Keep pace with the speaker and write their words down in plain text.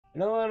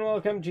Hello and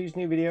welcome to this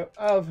new video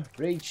of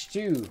Rage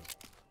 2.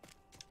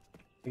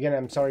 Again,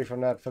 I'm sorry for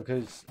not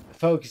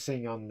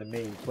focusing on the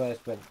main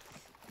quest, but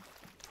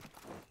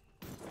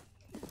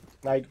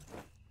like,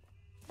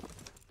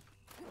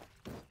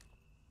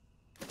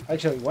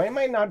 actually, why am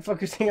I not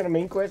focusing on the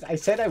main quest? I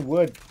said I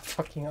would.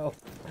 Fucking hell.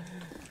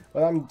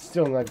 Well, I'm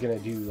still not gonna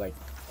do like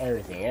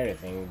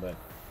everything, but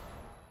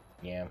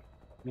yeah,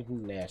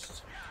 mutant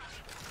nest.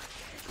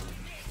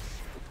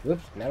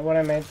 Whoops, not what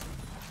I meant.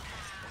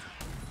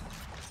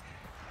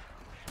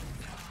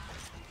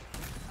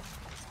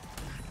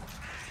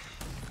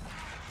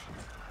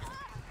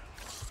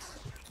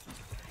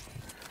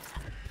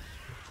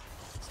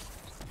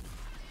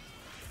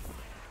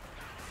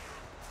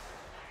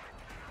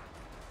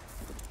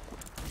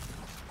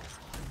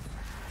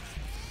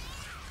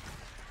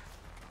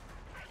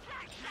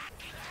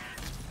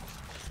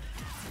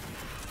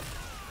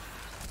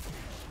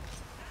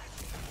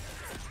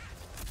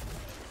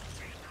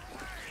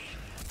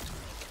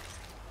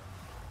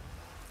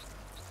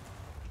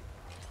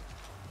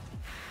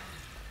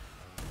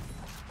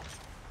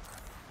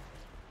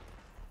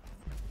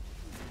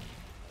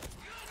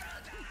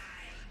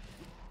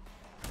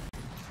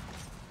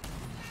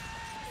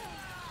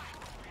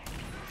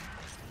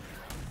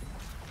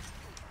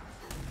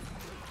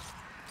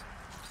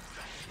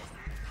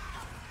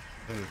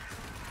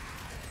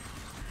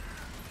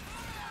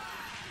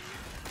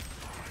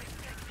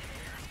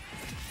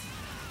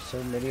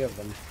 So many of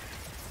them.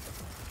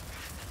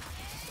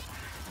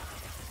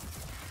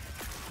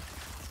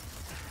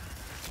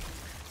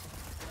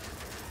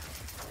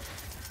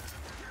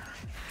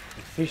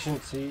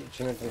 Efficiency,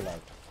 achievement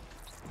unlocked.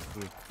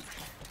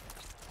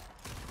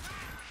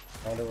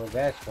 I wonder what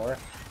that's for.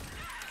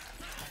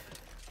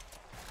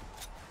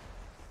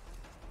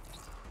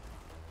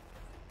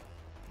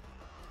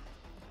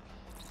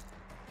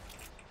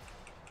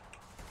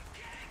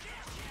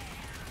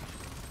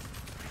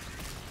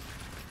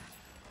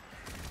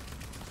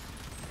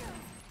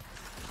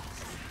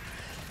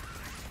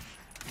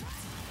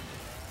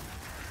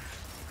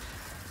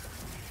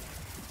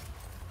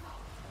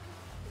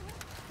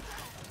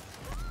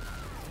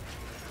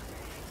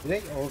 Do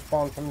they all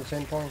spawn from the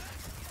same point?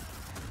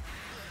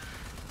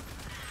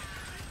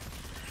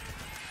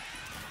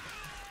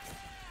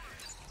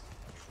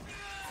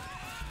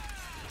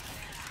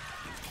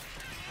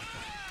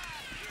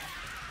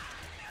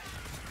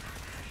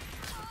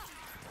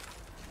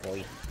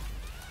 Boy.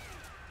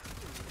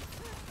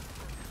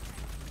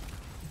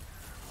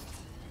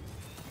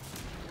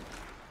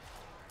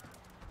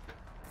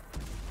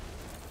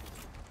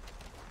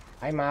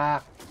 Hi,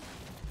 Ma.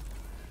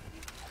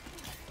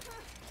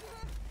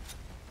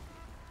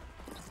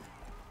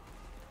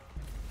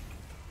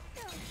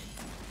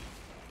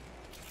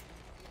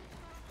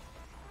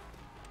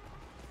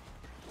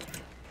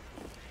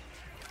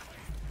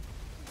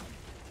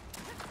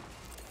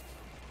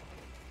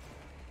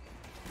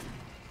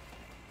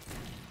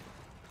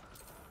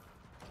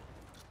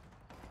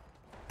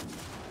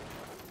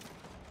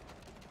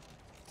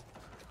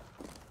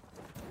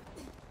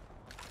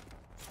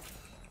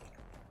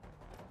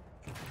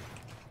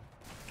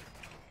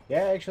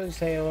 Yeah, actually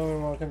say hello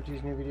and welcome to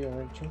this new video,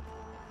 Rachel.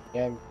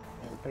 Yeah, I'm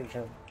pretty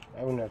sure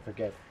I will not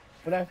forget.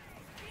 Would I?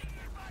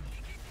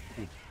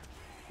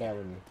 No, I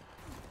wouldn't.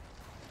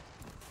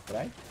 Would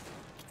I?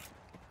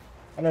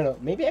 I don't know.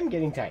 Maybe I'm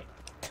getting tight.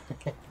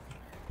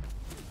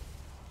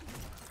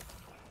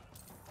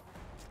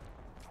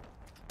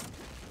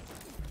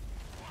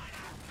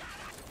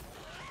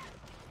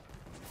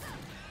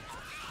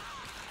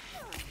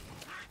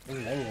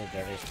 Language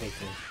ever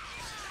speaking.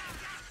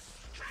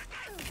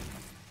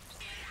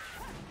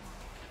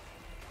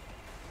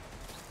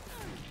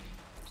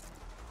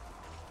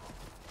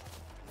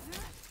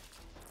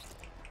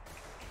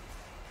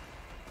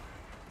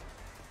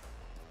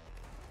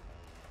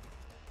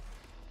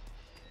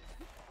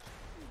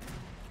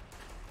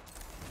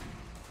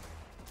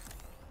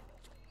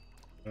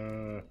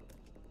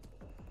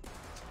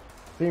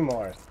 Three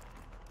more.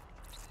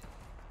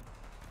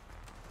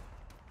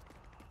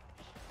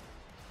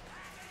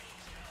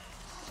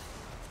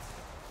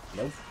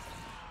 Nope.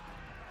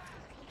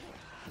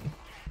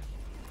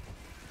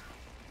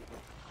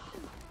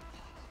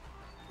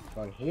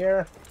 One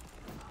here.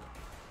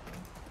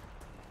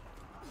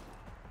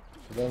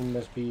 So then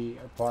must be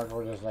a part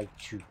where there's like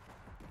two.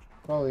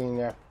 Probably in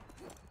there.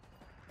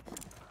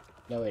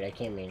 No wait, I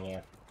came in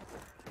here.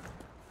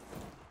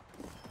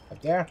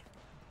 Up there?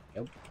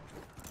 Nope.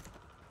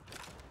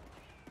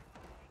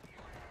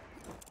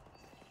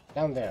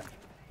 Down there.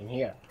 In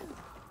here.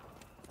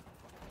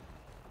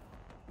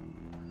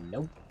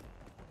 Nope.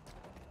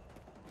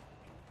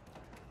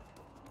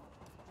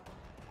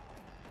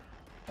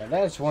 Now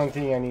that's one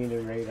thing I need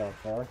a radar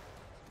for.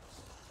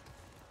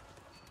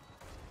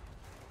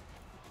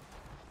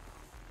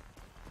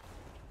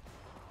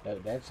 No,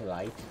 that's a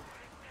light.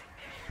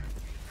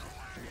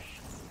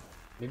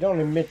 They don't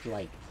emit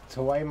light.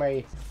 So why am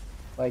I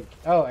like,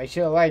 oh, I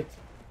see a light.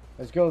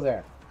 Let's go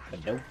there.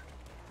 But nope.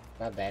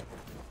 Not that.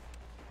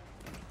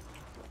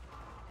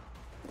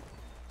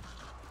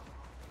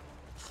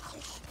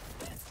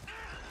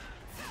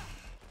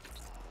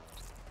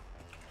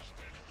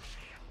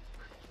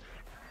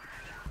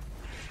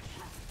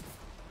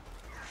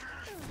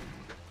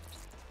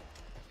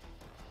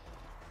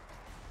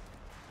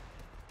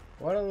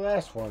 What are the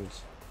last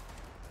ones?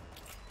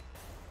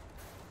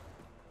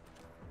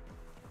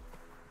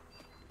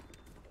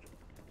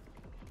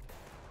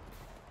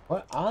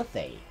 What are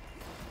they?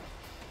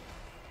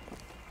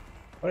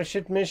 What a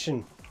shit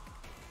mission.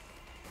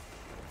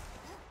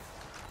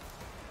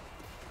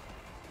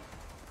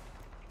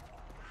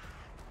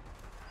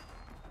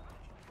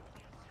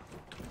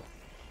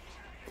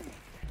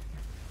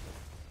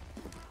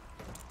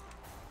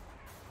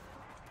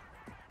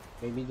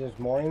 Maybe there's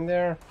more in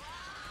there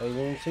I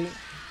didn't see.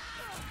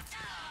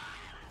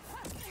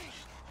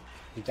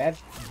 Did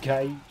that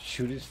guy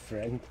shoot his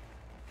friend?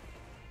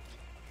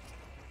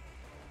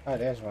 Oh,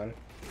 there's one.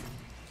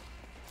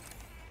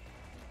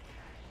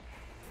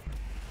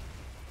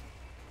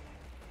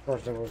 Of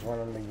course, there was one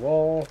on the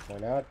wall. Why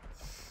not?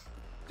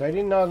 So I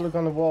did not look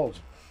on the walls.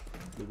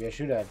 Maybe I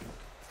should have.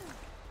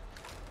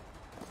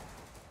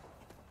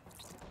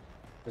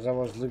 Because I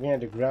was looking at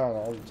the ground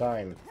all the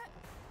time.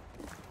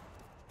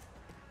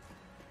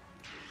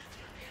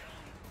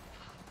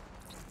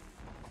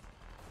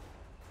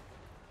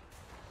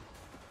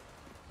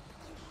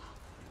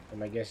 And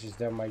my guess is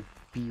there might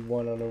be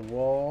one on the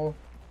wall.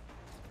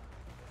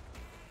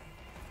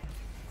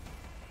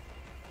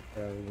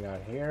 Probably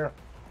not here.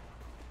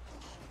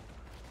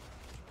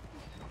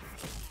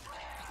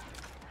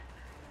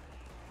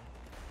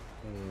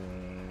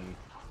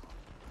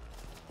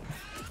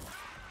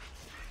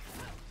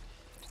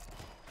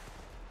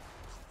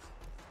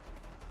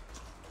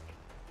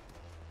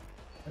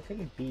 What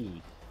could it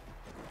be?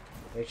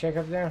 Did I check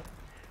up there?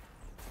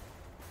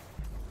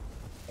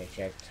 I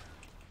checked.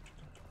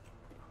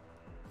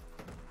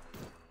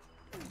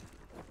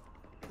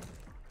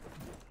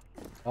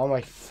 Oh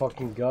my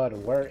fucking god,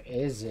 where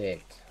is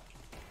it?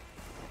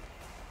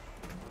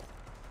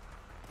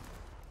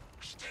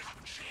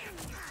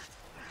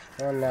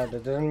 Oh no,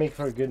 that doesn't make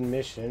for a good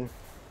mission.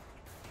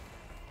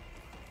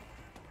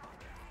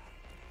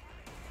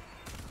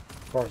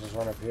 Of course, there's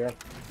one up here.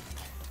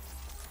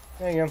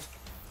 There you go.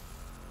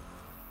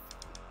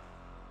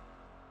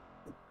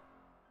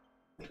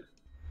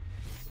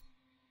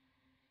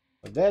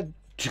 But that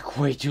took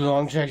way too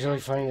long to actually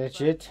find that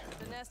shit.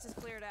 The nest is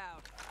cleared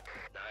out.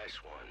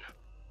 Nice one.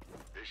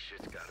 This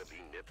shit's gotta be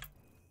nipped.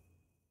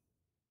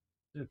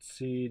 Let's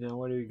see, now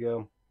where do we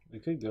go? We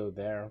could go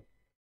there.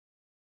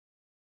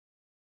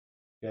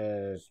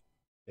 Because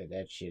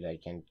that shit I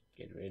can't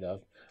get rid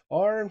of.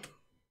 Or,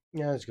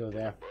 yeah, let's go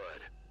there.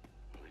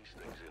 But these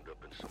things end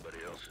up in somebody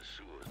else's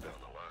sewers down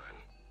the line.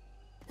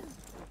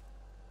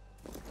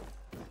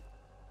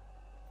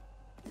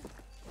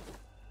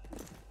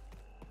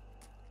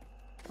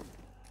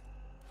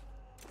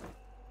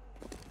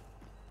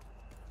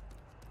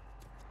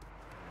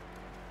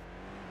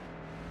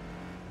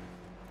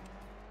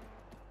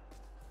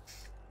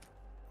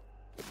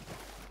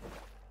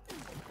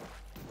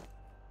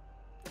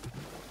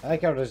 I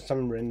like how there's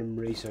some random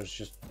racers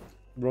just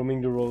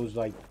roaming the roads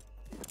like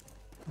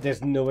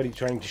there's nobody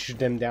trying to shoot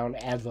them down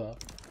ever.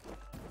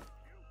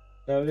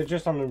 No, they're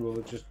just on the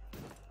road, just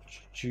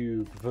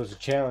to propose a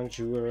challenge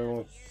to whoever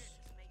wants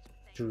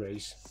to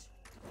race.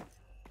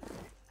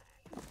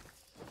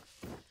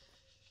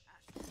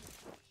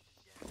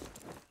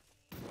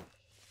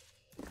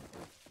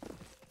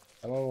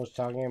 Someone was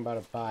talking about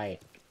a pie.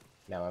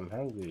 Now I'm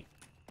hungry.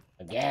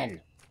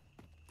 Again!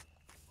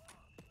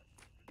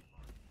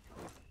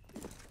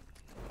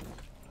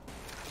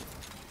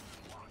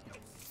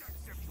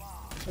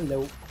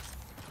 Hello.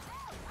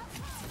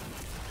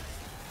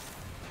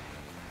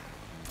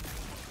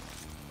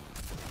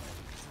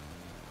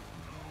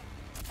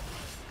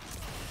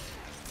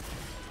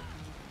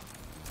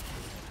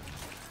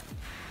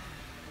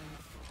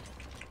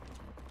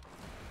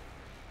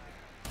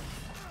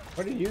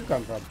 Where did you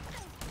come from?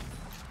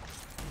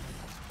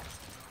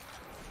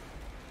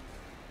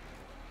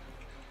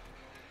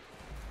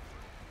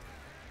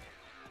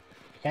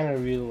 I kinda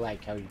really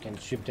like how you can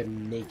strip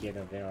them naked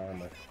of their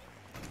armor.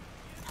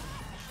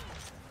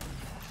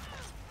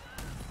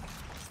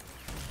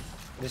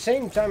 At the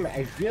same time,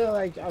 I feel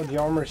like how the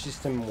armor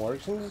system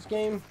works in this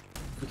game,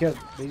 because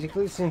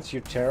basically since you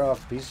tear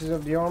off pieces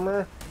of the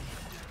armor,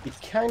 it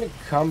kind of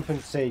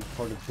compensates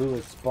for the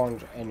bullet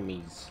sponge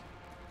enemies.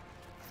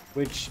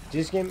 Which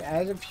this game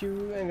has a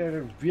few, and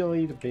they're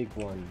really the big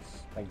ones.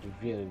 Like the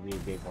really, really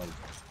big ones.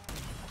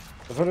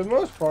 But for the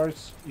most part,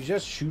 you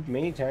just shoot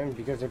many times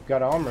because they've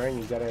got armor and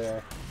you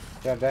gotta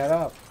get that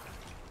up.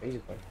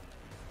 Basically.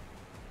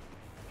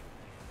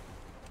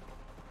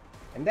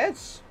 And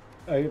that's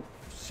a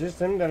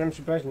system that I'm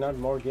surprised not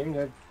more games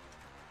have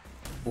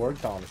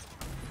worked on.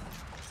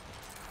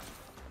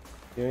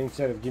 You know,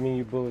 instead of giving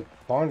you bullet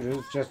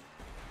sponges, just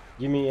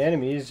give me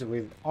enemies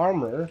with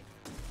armor,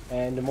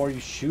 and the more you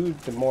shoot,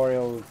 the more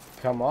it'll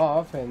come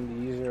off, and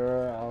the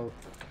easier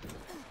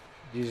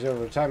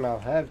over time I'll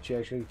have to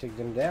actually take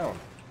them down.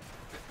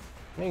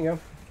 There you go.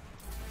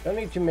 Don't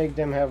need to make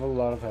them have a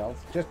lot of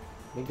health, just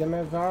make them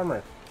have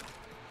armor.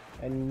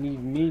 And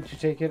need me to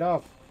take it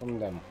off from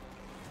them.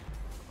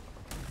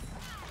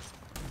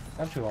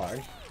 Not too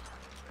hard.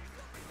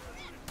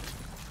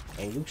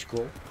 And it looks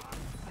cool.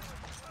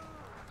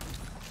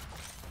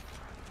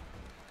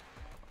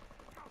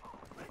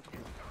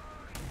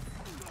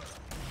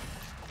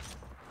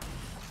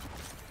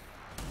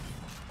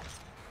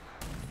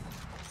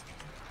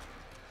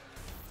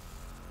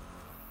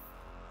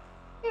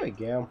 There we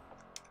go.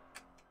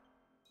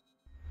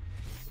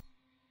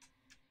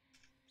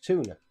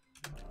 Soon.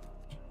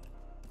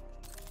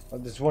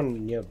 Well, there's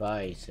one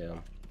nearby, so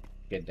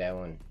get that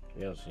one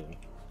real soon.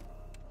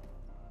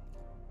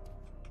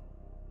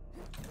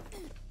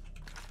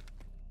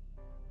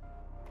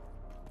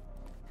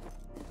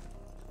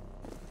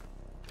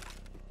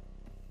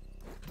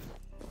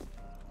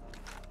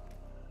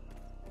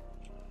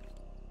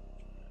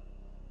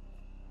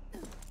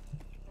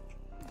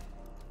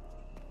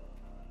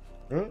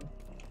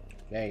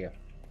 There you go.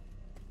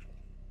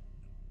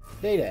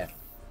 Data.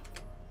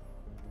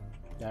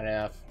 Not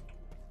enough.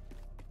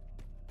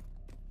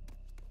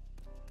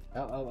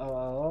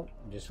 Oh.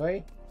 This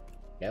way?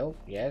 No.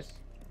 Yes.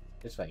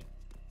 This way.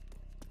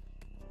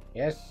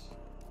 Yes.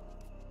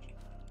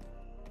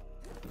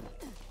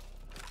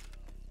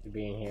 You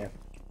be in here.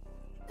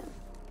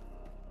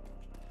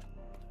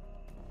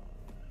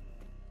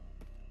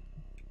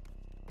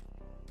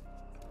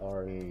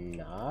 Or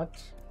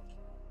not.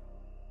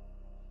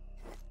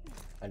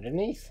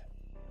 Underneath.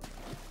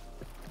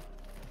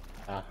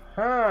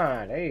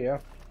 Aha! There you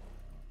go.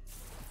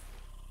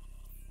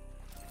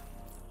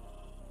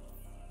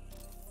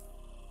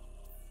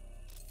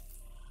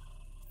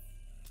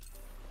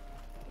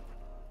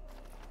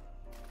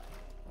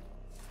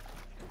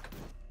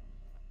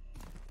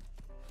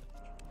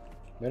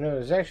 No,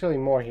 there's actually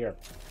more here.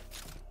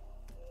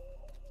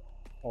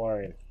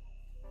 Or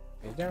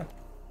is there?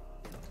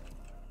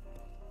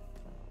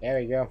 There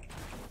we go.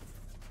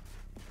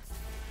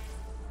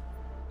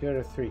 2 out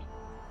of 3.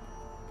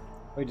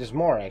 Wait, there's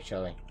more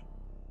actually.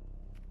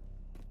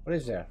 What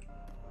is there?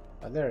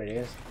 Oh, there it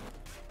is.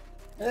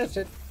 And that's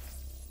it.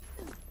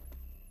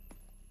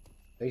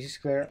 Base is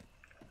clear.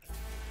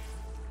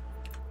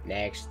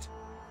 Next.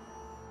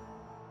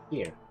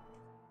 Here.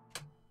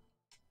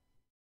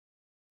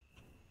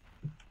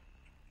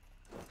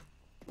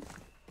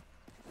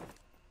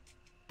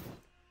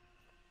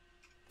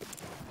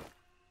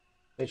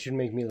 That should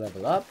make me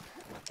level up.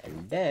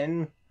 And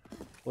then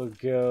we'll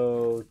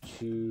go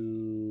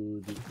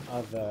to the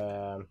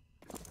other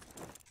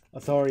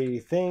authority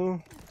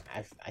thing.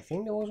 I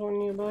think there was one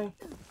nearby.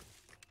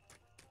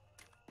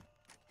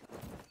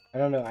 I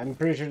don't know. I'm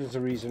pretty sure there's a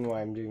reason why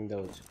I'm doing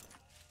those.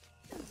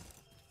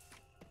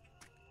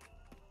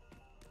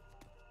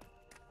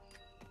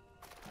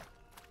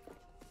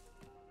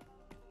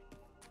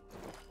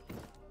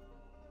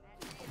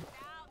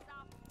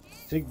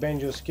 Sick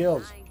banjo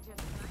skills.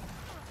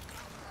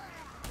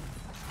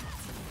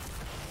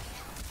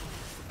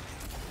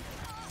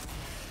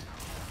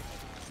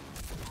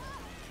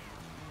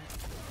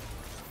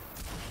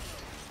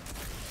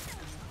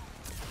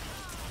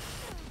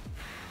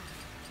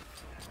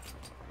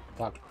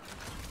 Fuck.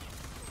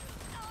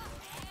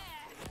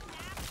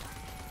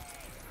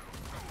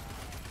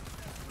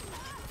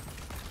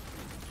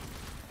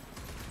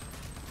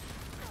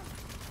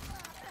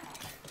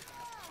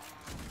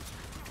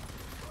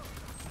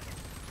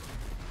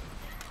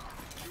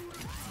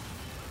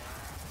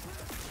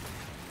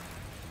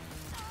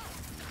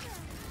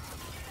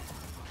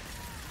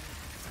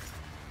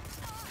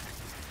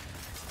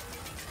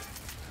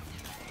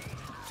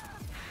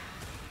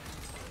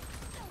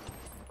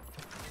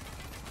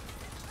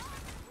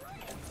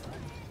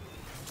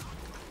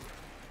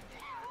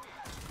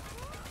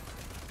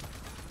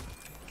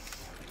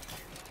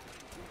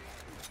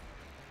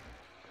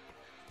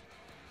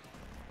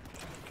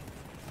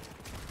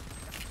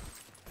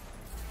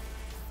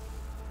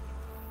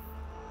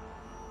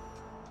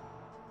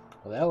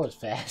 Well, that was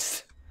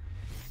fast.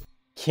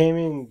 Came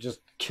in,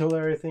 just kill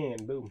everything,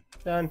 and boom,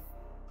 done.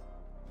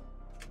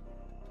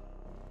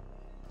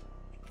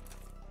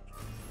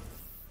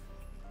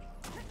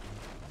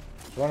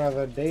 One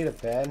other data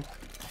pad.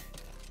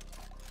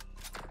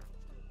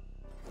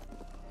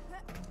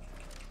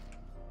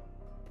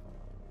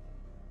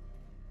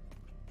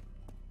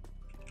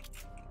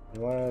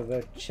 One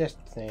other chest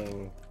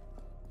thing.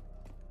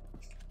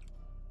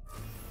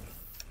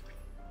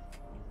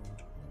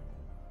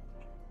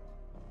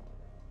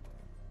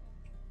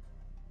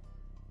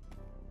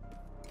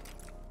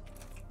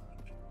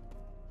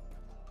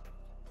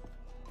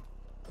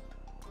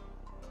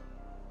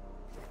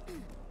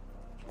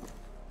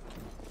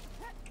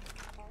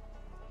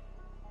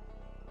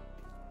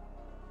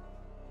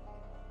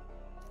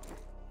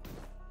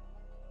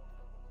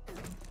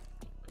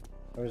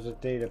 Where's the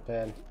data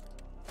pad?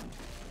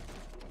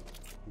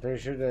 I'm pretty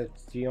sure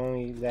that's the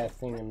only that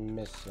thing I'm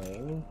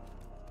missing.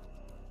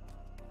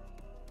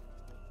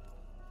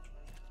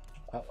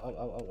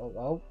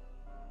 Oh.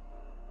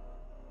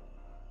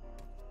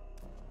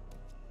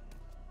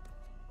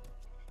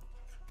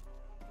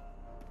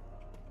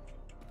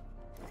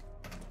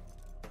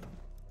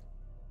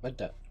 What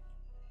the?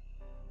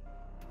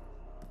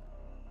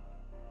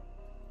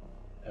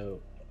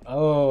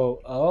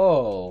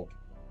 Oh.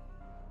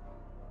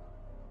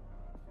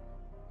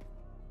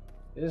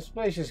 This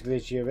place is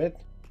glitchy a bit.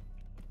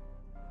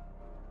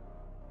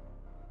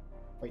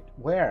 Wait,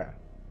 where?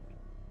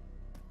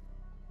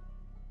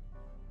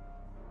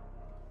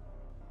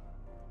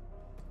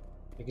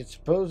 Like it's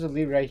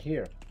supposedly right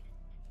here.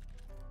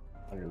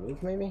 On the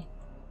roof, maybe?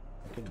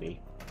 It could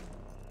be.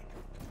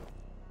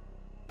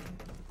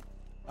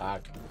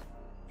 Fuck.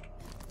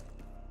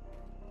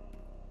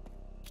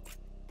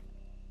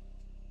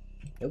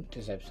 Nope,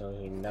 there's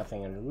absolutely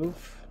nothing on the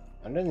roof.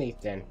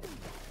 Underneath, then.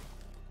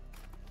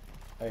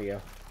 There you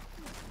go.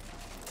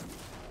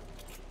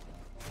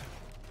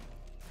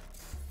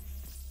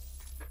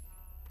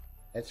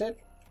 That's it?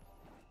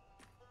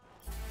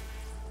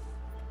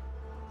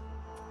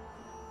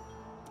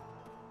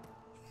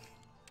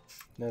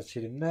 Let's see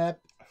the map.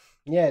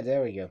 Yeah,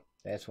 there we go.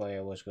 That's why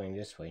I was going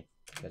this way.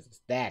 Because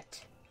it's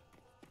that.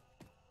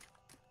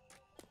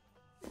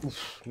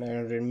 Oof,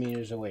 900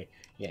 meters away.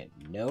 Yeah,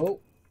 no.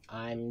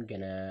 I'm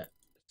gonna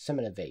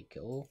summon a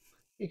vehicle.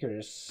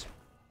 Icarus.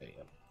 There you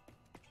go.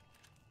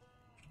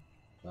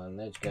 Come on,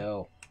 let's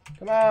go.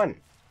 Come on!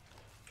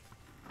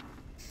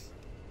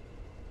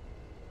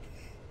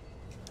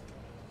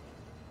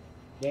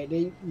 Yeah,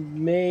 they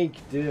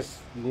make this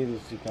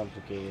needlessly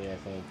complicated, I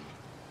think.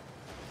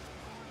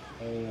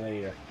 Any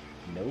later.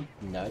 Nope,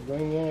 not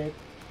going in it.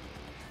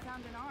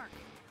 Found an arc.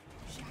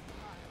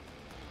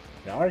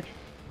 An arc?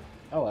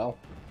 Oh well.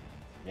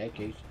 In that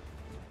case.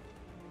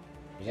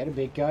 Is that a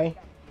big guy?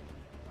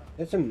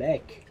 That's a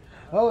mech.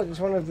 Oh, it's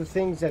one of the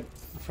things that,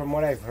 from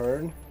what I've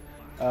heard,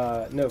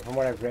 no, from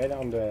what I've read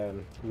on the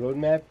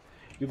roadmap,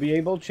 you'll be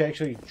able to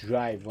actually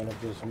drive one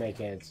of those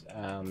Mechas,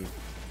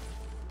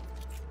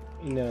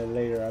 in a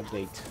later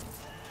update.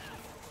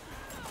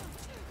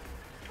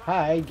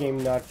 Hi,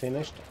 game not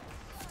finished.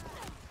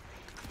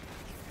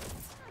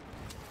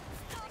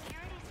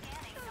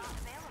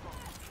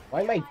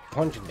 Why am I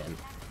punching them?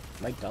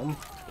 Am I dumb?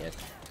 Yes.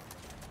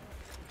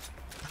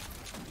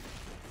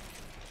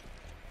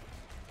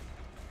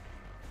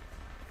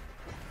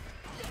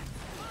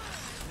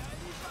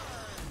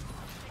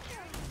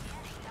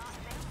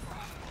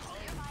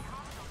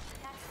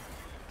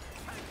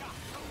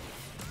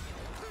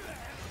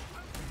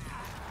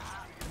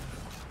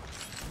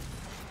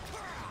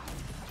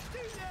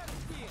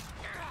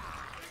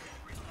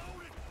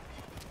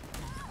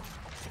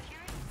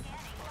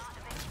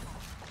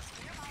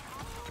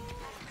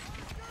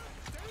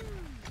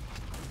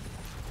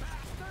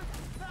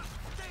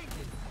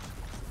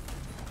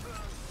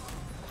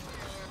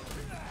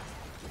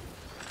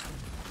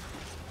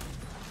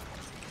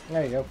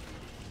 There you go.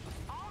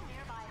 All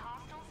nearby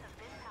hostiles have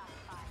been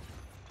pacified.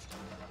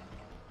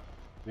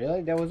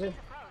 Really? That was it?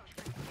 Approach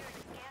for security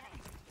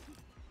scanning.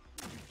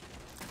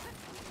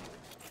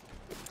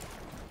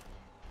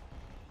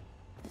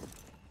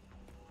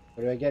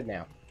 What do I get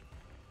now?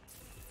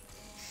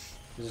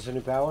 Is this a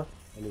new power?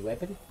 A new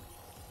weapon?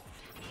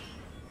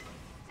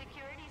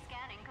 Security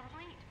scanning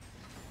complete.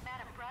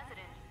 Madam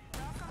President,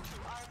 welcome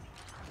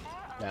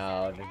to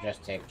our... No, they're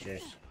just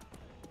textures.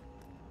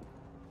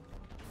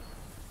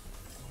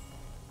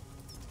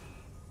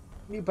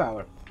 New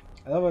power.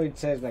 I love how it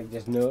says like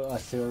there's no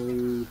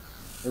auxiliary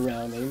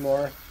around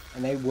anymore,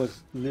 and I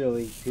was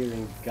literally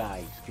hearing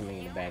guys screaming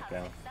in the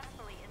background.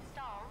 Successfully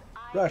installed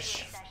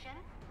Rush. accession.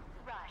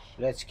 Rush.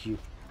 That's cute.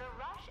 The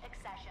rush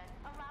accession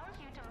allows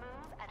you to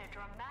move at a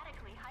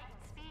dramatically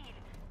heightened speed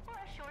for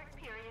a short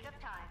period of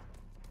time.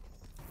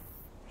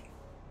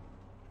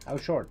 How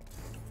short?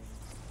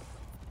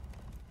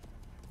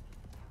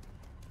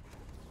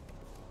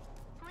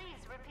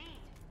 Please repeat.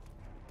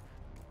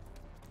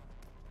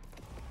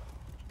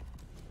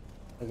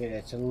 Okay,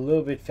 that's a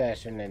little bit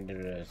faster than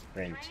the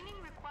sprint. Training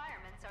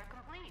requirements are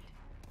complete.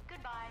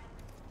 Goodbye.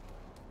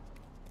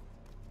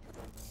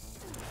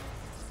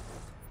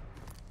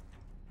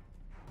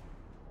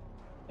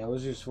 That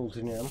was useful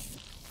to know.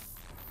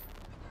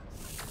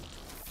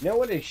 You know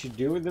what they should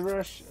do with the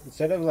rush?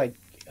 Instead of like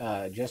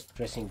just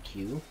pressing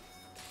Q,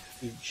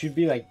 it should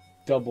be like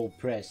double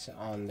press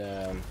on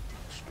the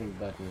sprint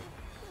button.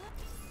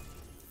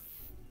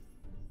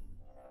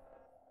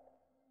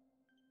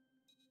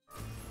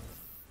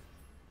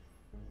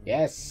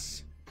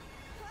 Yes!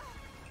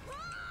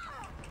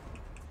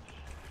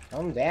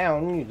 Calm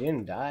down, you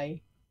didn't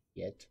die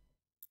yet.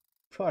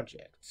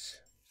 Projects.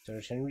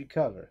 Search and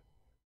recover.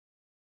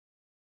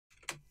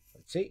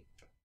 Let's see.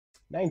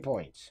 9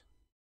 points.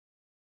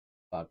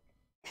 Fuck.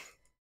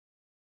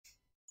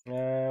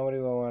 What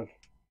do I want?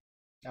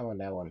 I want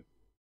that one.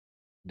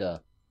 Duh.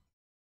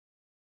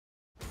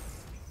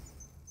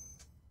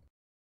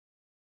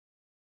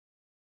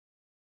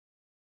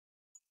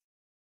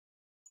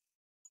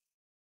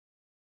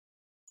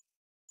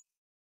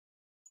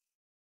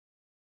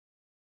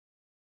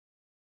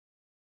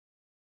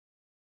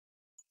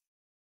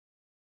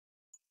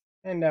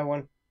 And that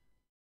one.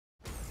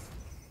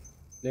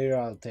 Later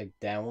I'll take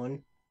that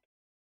one.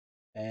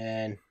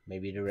 And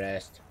maybe the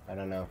rest. I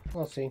don't know.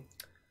 We'll see.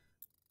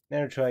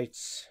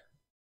 Nanotrites.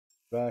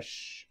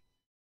 Rush.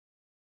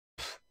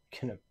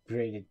 Can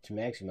upgrade it to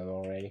maximum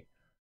already.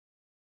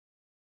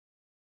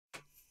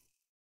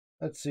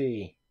 Let's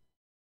see.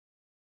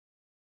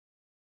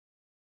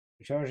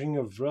 Recharging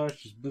of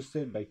Rush is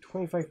boosted by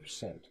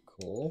 25%.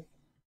 Cool.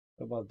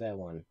 What about that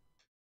one?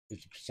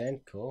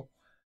 50%. Cool.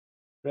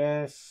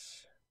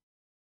 Press.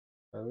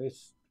 At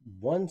least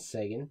 1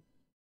 second.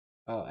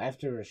 Oh,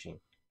 after rushing.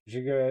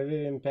 Trigger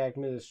every impact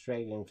melee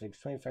strike and inflicts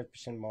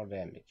 25% more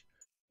damage.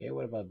 Okay,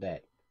 what about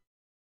that?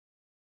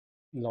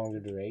 Longer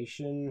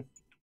duration.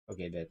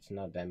 Okay, that's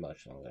not that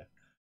much longer.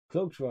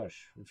 Cloaked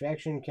rush.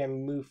 Refraction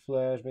can move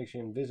flares, makes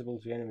you invisible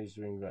to enemies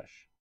during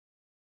rush.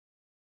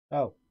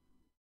 Oh.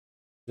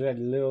 So that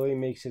literally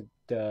makes it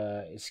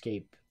the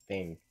escape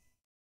thing.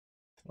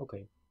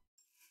 Okay.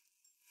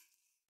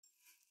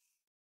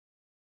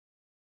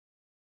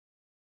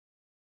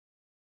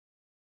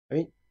 I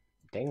mean,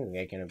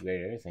 technically I can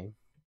upgrade everything.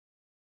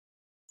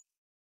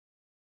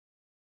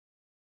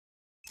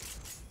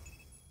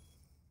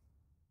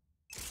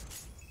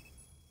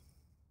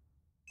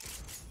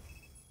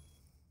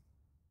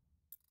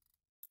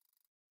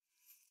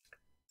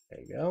 There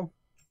you go.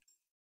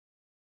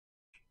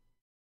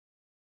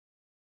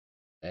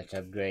 Let's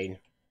upgrade.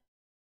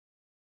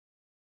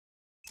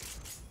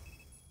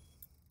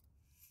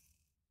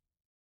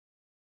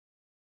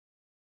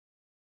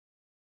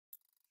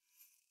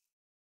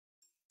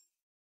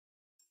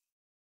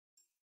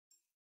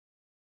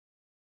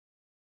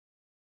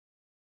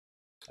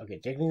 Okay,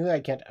 technically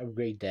I can't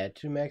upgrade that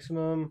to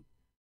maximum,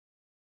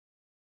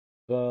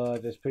 but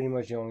that's pretty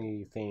much the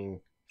only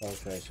thing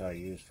Flamethrowing are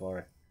used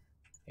for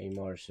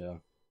anymore,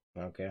 so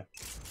okay.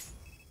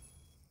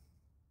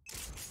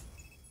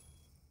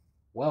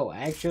 Whoa,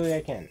 actually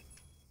I can.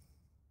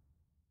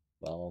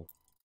 Well,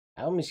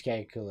 I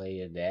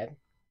miscalculated that.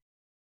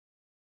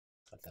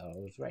 I thought I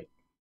was right.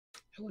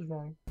 I was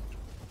wrong.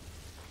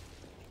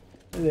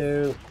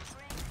 Hello.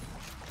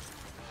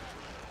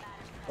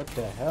 What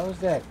the hell is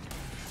that?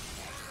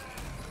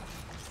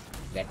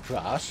 That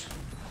cross?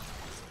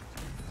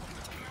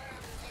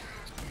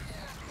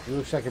 It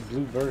looks like a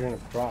blue version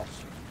of cross.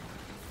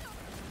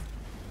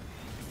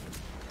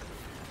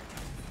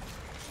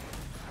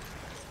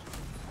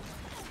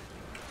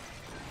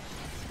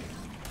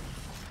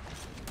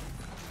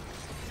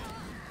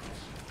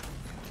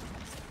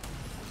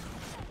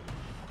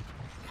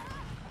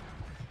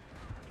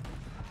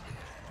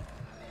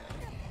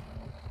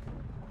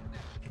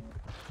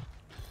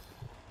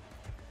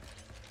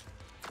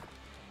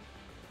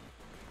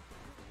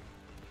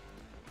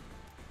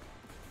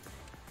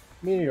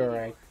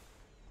 Meteorite.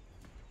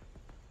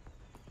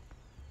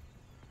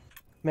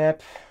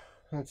 Map.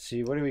 Let's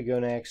see, where do we go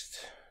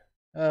next?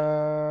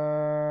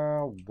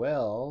 Well,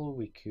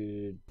 we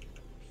could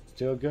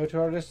still go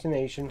to our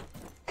destination.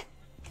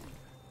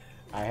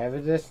 I have a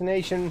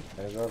destination.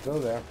 Might as well go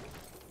there.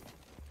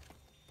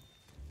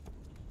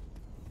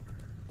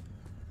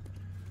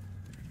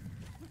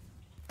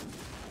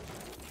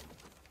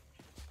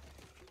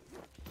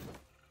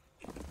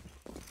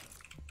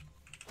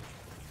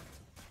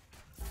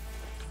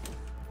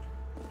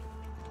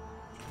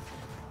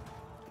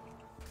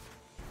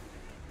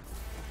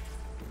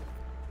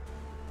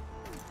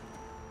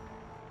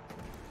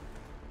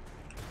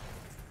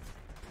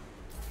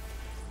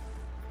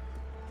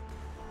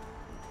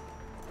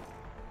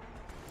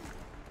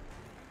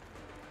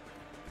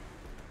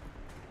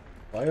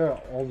 Why are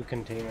all the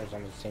containers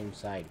on the same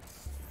side?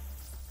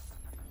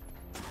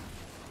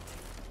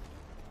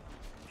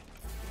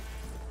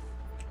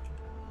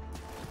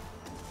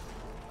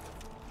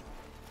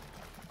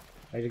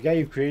 Like, the guy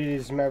who created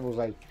this map was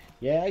like,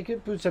 yeah, I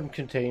could put some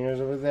containers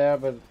over there,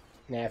 but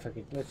nah, fuck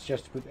it. Let's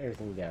just put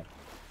everything down.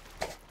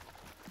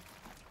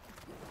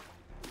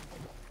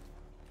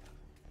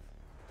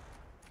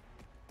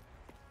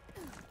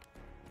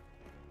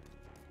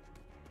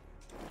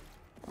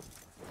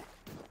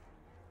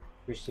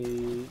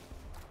 Christy,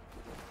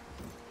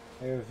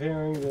 I have a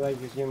feeling you like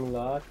this game a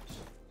lot.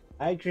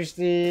 Hi,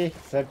 Christy.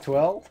 Is that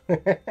 12?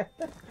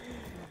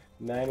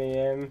 9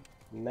 a.m.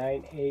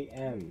 9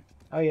 a.m.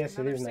 Oh, yes,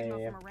 it is 9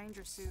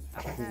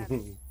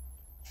 a.m.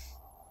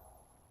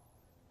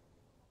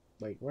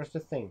 Wait, where's the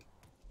thing?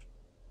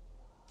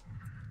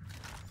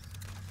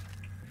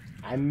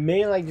 I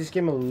may like this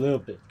game a little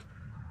bit.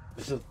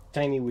 Just a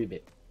tiny wee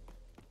bit.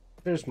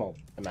 Very small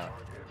amount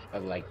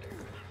of like.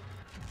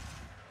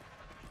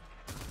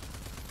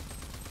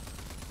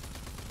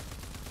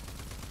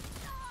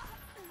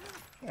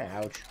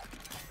 Ouch.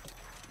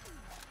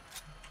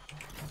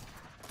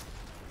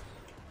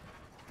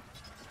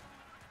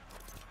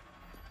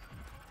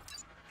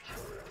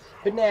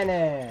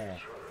 Banana!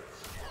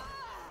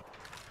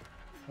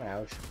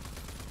 Ouch.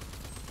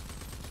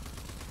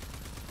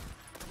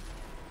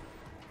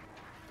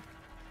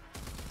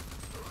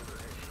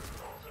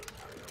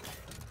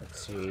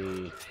 Let's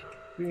see.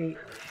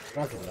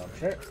 Rocket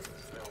launcher.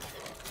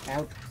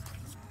 Out.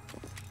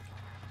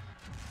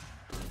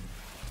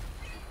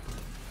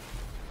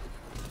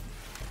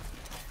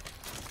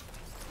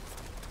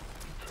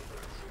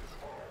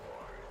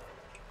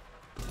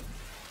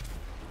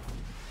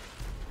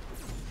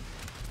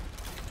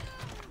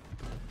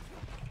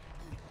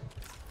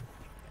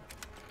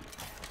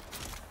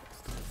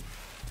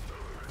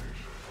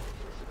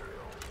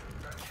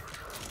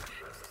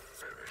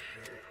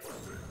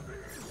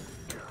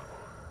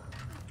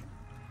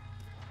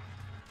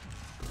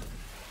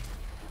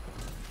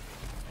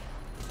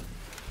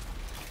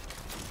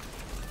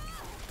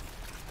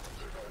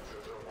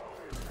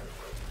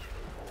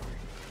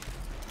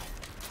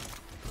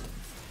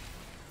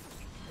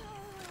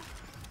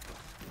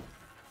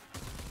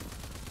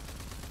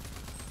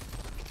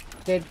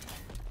 Dead.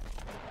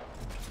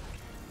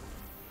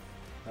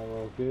 Oh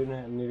well, good.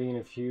 I'm leaving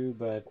a few,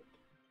 but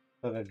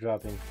thought I'd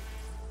drop in.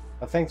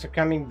 Well, thanks for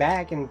coming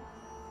back, and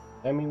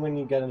tell me when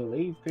you gotta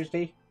leave,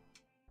 Christy.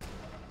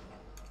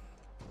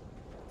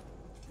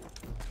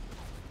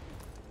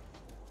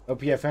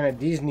 Hope you have fun at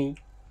Disney.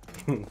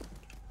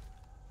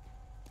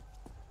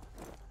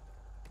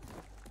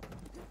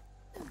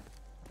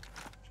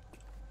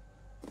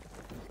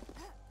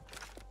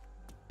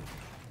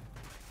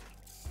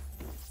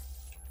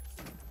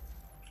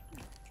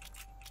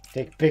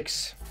 Take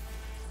pics.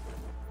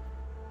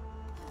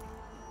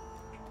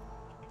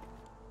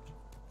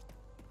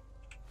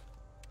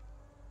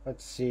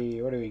 Let's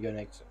see, where do we go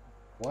next?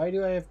 Why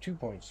do I have 2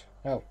 points?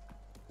 Oh,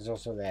 there's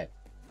also that.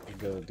 To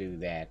go do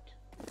that.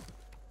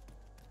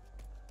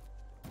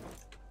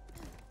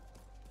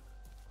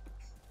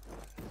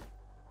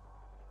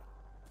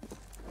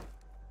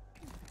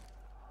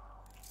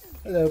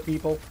 Hello,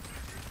 people.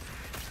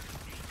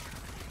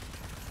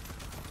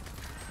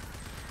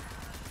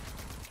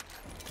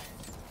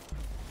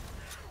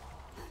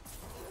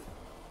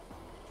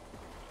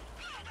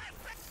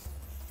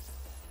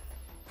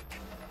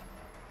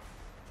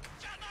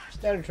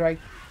 Standard try.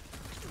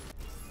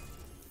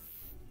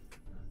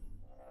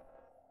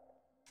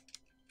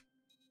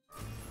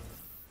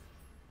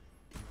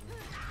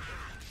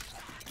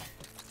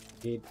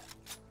 Did.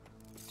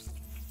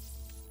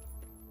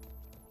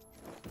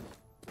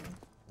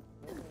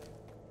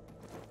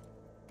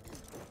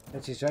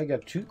 Let's see, so I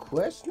got 2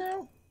 quests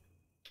now?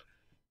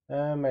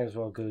 Might as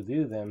well go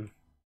do them.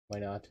 Why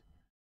not?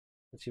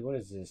 Let's see, what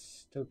is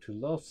this? Talk to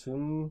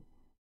Lawson.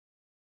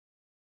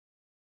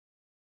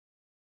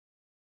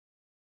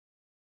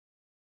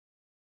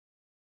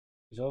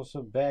 He's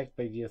also backed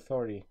by the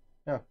authority.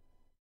 Oh.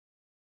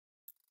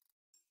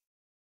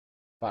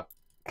 Fuck.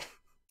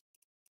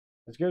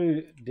 Let's go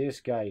to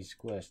this guy's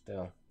quest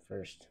though,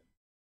 first.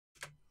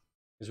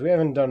 Because we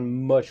haven't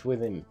done much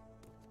with him.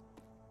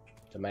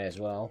 So might as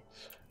well.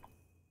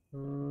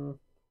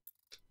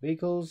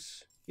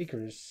 Vehicles,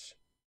 Icarus.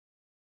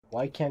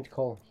 Why can't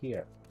call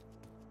here?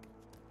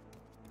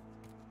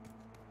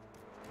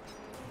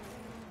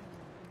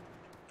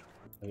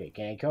 Okay,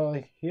 can I call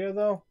here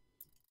though?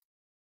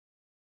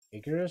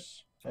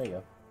 Icarus? There you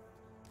go.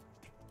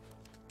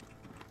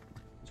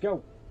 Let's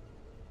go!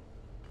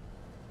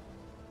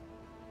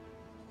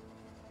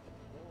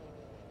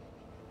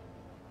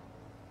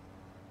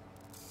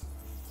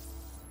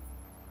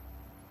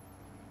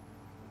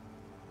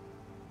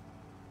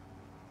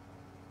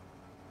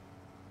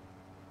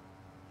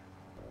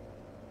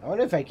 I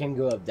wonder if I can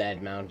go up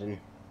that mountain.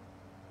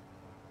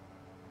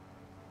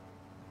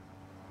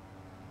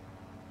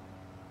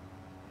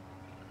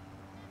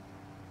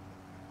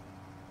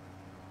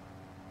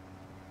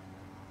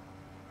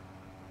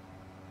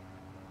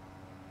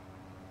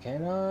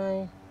 Can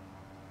I?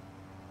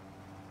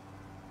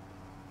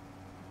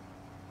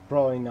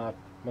 Probably not.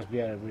 Must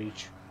be out of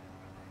reach.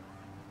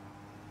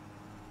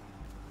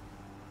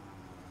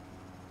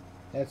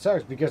 That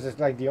sucks because it's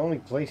like the only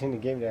place in the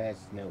game that has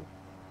snow.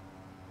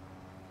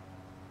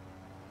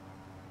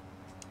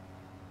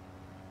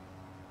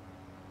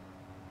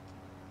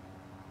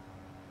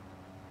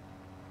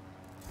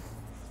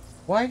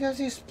 Why does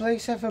this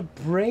place have a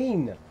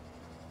brain?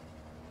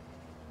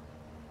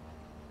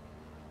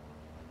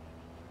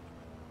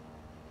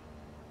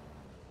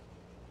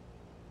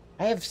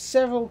 I have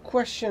several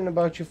questions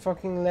about your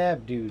fucking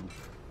lab, dude.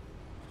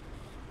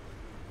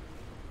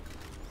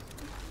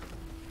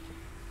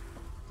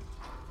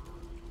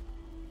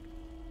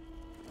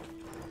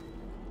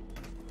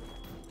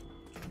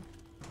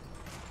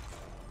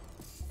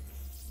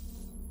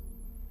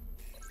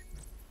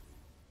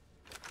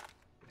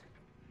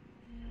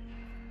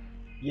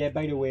 Yeah,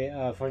 by the way,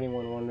 for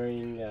anyone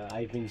wondering,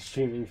 I've been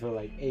streaming for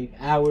like 8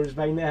 hours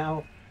by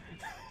now.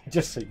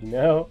 Just so you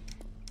know.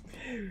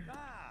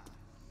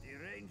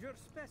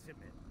 Specimen.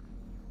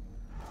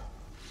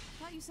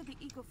 I thought you said the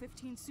Eco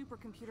 15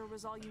 supercomputer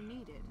was all you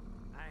needed.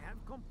 I have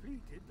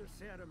completed the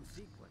serum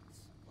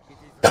sequence. It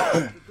is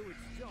ready to do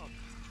its job,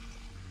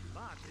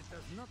 but it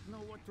does not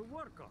know what to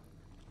work on.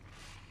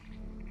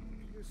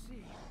 You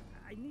see,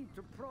 I need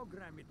to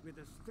program it with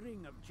a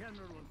string of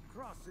General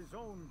Cross's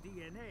own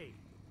DNA.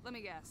 Let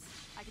me guess.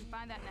 I can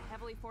find that in a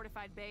heavily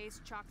fortified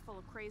base chock full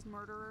of crazed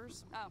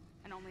murderers? Oh,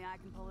 and only I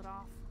can pull it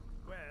off?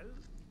 Well,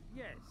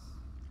 yes.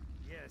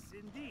 Yes,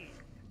 indeed.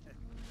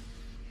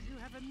 You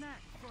have a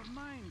knack for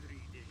mind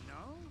reading,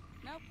 no?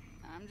 Nope.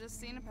 I'm just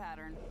seeing a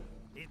pattern.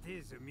 It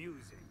is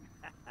amusing.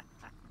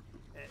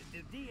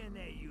 The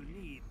DNA you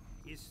need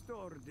is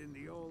stored in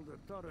the old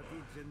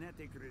Authority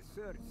Genetic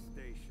Research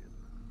Station,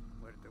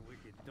 where the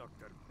wicked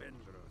Dr.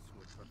 Bendros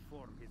would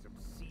perform his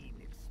obscene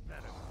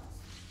experiments.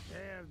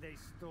 There they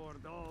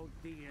stored all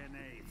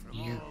DNA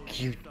from all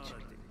the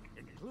Authority,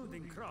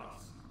 including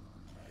Cross.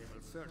 They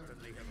will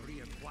certainly have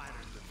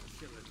reacquired the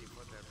facility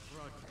for their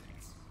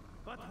projects.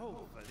 But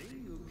hopefully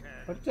you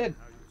can... What's that?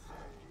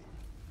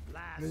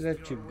 Where did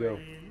that tube go?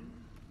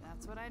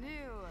 That's what I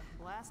do.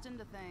 Blast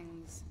into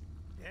things.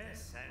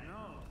 Yes, I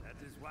know. That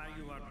is why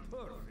you are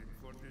perfect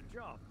for the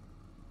job.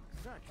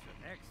 Such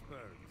an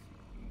expert.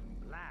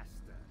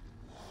 Blaster.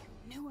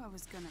 Knew I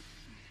was gonna.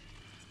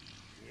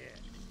 Yes.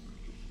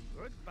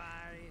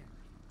 Goodbye.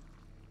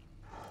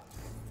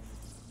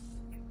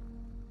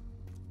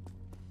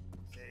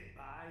 Say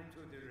bye to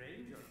the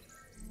Rangers.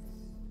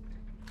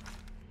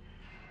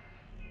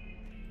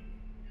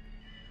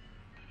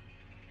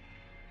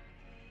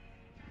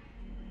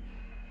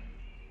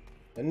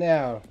 And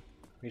now,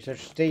 research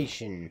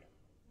station.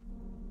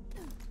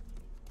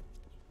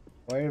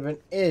 Where even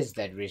is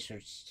that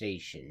research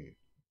station?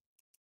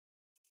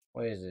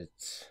 Where is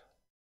it?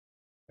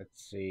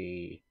 Let's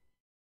see.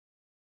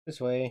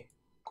 This way.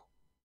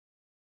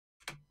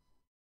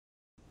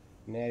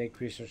 Kinetic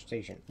research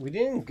station. We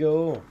didn't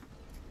go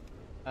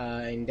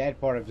in that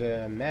part of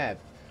the map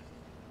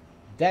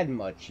that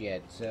much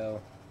yet,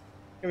 so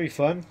it's gonna be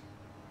fun.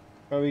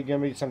 Probably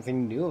gonna be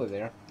something new over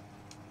there.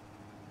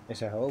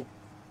 Yes, I hope.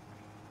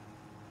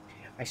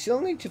 I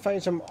still need to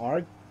find some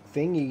arc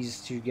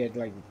thingies to get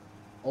like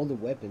all the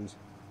weapons,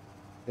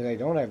 because I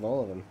don't have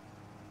all of them.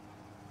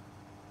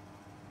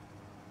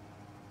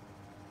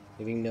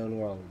 Living known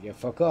world. Yeah,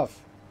 fuck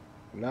off.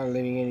 I'm not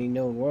living in any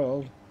known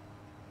world.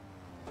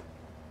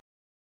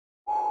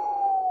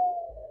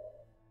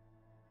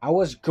 I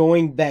was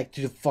going back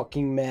to the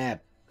fucking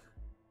map.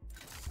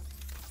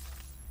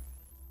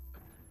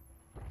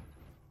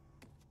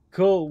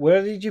 Cool.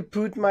 Where did you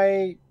put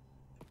my...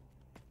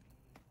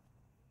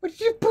 Where did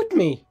you put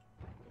me?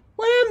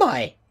 Where am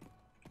I?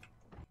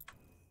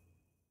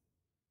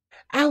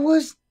 I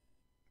was...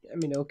 I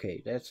mean,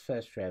 okay, that's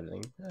fast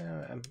traveling.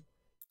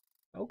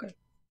 Okay.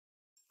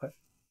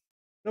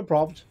 No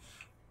problems.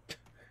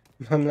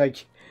 I'm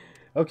like,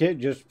 okay,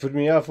 just put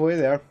me halfway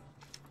there.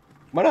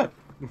 Why not?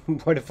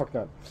 Why the fuck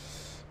not?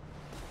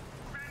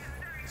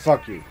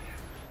 Fuck you.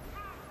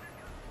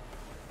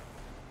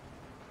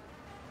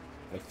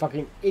 My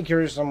fucking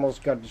Icarus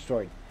almost got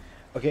destroyed.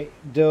 Okay,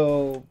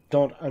 though,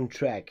 don't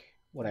untrack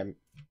what I'm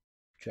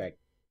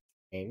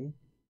tracking.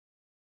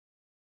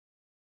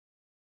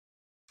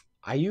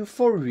 Are you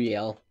for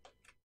real?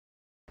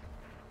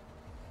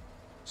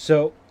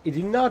 So, it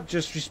did not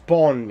just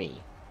respawn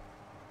me.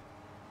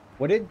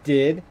 What it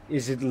did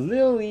is it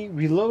literally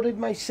reloaded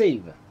my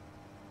save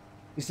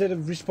instead of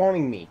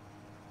respawning me.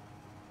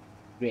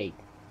 Great.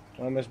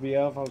 I must be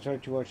off. I'll try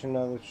to watch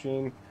another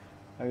stream.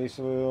 At least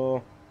a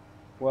little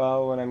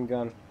while when I'm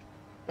gone.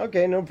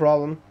 Okay, no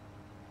problem.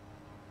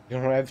 You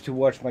don't have to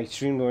watch my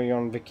stream when you're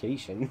on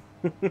vacation.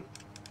 You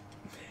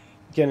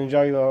can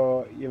enjoy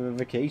your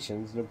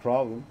vacations, no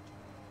problem.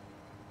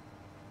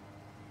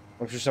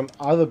 I'm sure some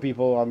other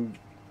people are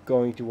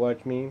going to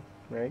watch me,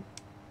 right?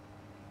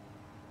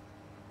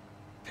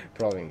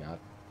 Probably not.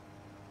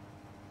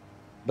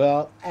 But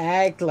I'll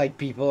act like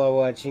people are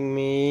watching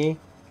me.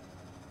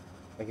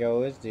 Like I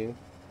always do.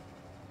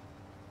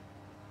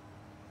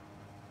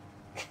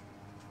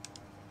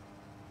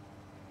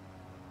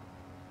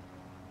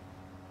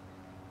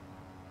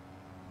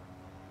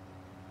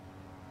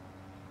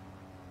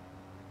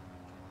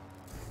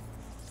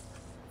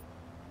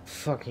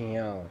 Fucking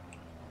hell.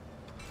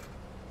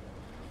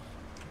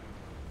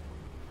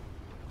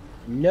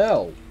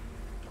 No!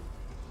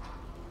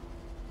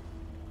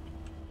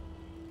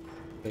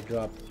 They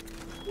drop.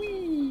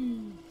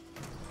 Whee!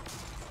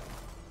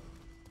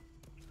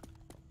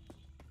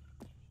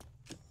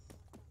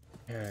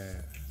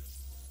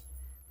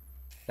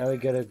 Now we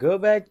gotta go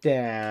back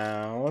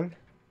down.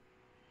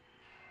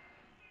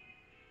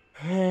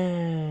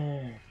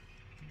 I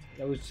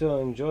would still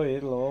enjoy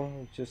it, lol.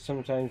 It's just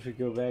sometimes we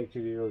go back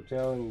to the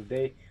hotel in the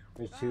day.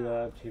 It's too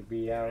loud to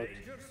be out.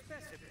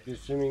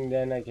 Just streaming,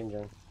 then I can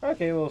join.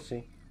 Okay, we'll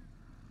see.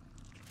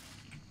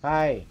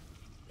 Hi.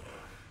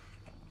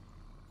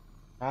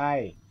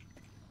 Hi.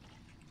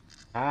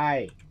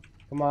 Hi.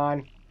 Come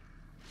on.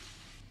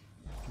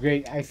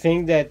 Great. I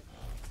think that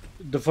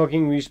the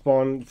fucking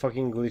respawn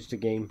fucking glitched the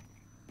game.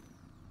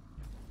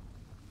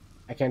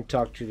 I can't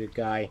talk to the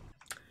guy.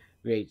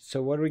 Great.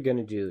 So what we're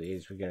gonna do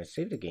is we're gonna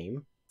save the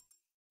game.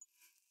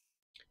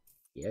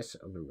 Yes,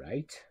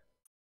 overwrite.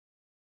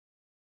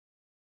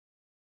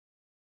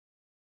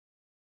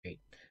 Great.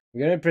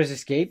 We're gonna press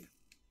escape.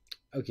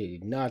 Okay,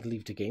 did not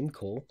leave the game.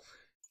 Cool.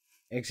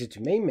 Exit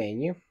to main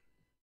menu.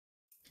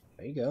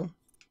 There you go.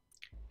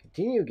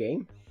 Continue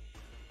game.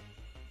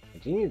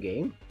 Continue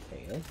game. There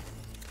you go.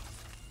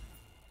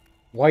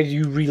 Why do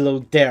you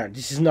reload there?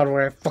 This is not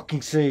where I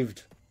fucking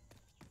saved.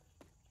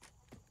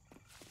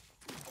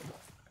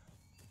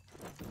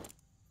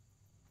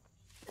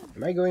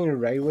 Am I going the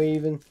right way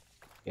even?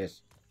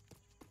 Yes.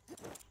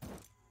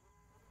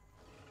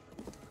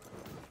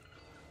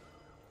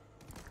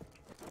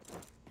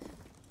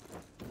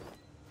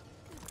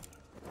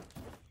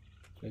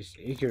 This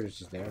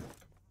Icarus is there.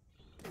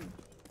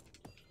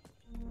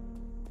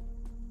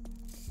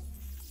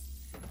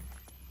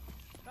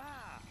 I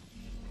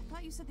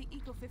thought you said the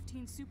Eco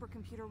 15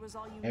 supercomputer was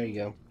all you There you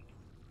needed. go.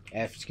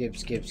 F, skip,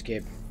 skip,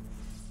 skip.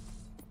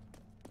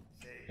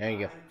 There you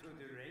go.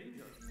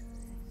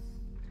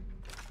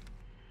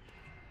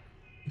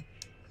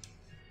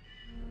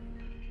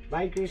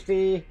 Bye,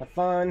 Christy. Have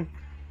fun.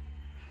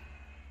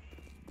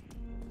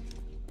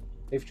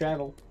 Safe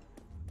travel.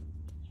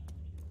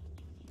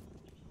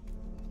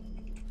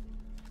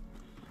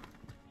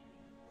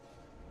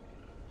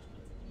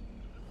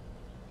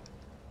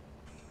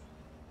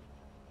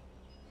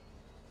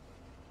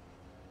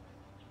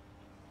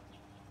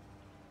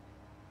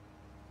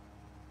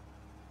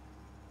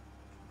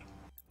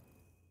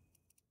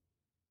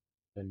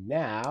 So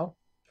now,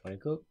 I want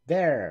to go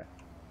there.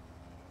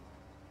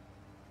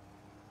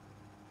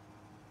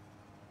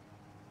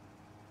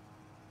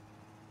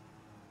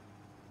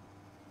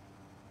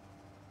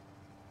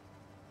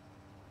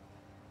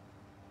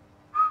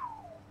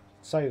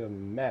 Size of the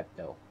map,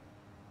 though.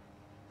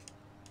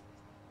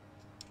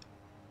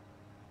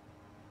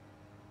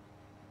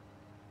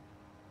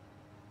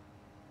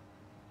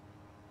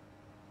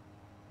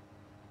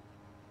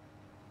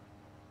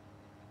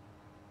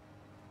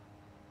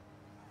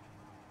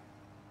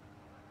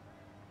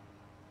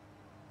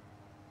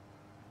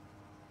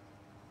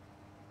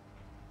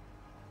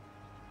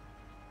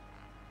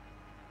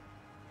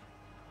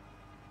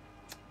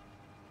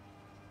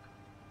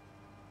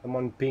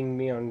 Someone pinged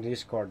me on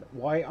Discord.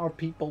 Why are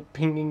people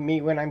pinging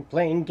me when I'm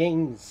playing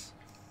games?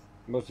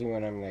 Mostly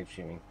when I'm live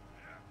streaming.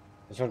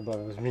 That's what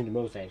bothers me the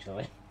most,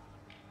 actually.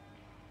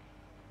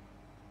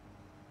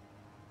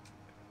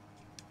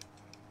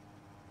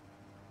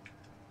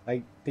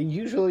 Like, they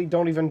usually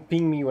don't even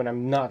ping me when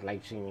I'm not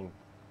live streaming.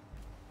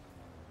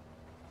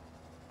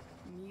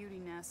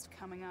 Muty nest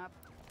coming up.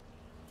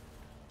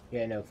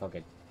 Yeah, no, fuck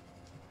it.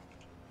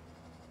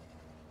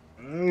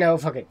 No,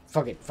 fuck it.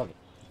 Fuck it. Fuck it.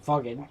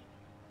 Fuck it.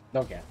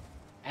 Don't care.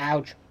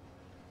 Ouch.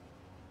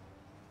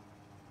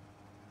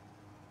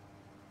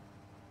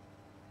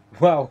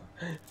 Wow.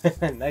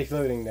 Nice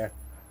loading there.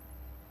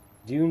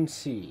 Dune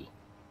C.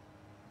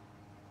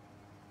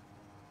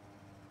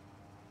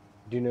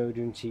 Do you know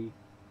Dune C?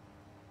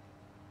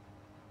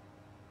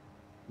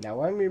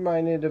 Now I'm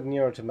reminded of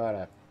Nier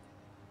Automata.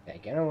 I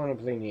kind of want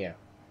to play Nier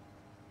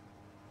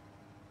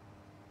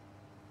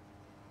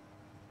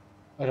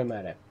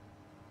Automata.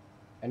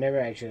 I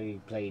never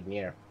actually played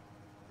Nier.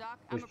 Doc,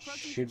 I'm It approaching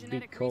the should be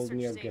genetic called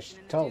Nier research station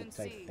in the Gestalt,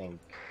 Dune I Sea.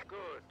 think.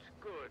 Good,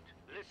 good.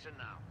 Listen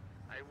now.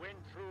 I went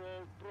through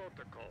old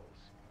protocols.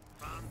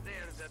 Found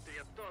there that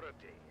the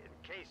Authority, in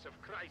case of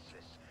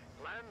crisis,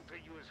 planned to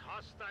use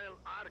hostile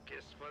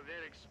Archists for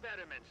their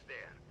experiments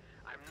there.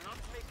 I'm not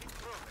making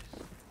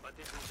promise, but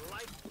it is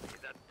likely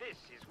that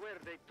this is where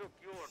they took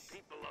your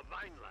people of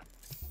Vineland.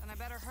 Then I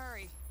better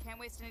hurry.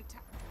 Can't waste any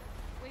time.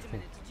 Wait a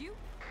minute, did you?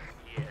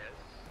 Yes?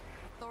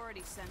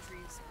 Authority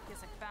sentries.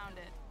 Guess I found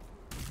it.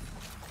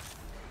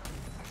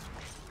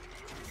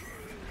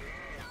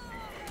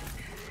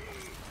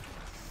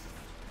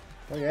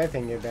 Oh yeah, I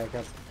think get back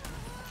up.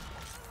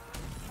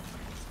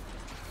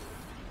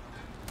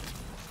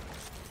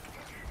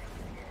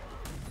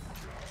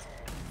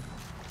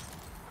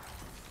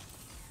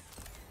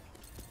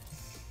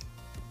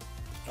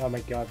 Oh my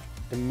god,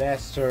 the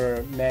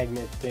master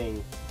magnet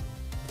thing.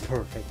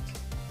 Perfect.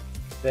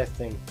 That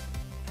thing.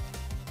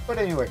 But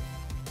anyway,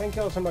 thank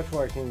you all so much for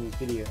watching this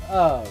video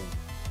of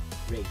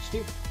Rage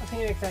 2. I'll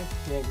see you next time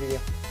in the next video.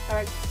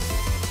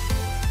 Alright.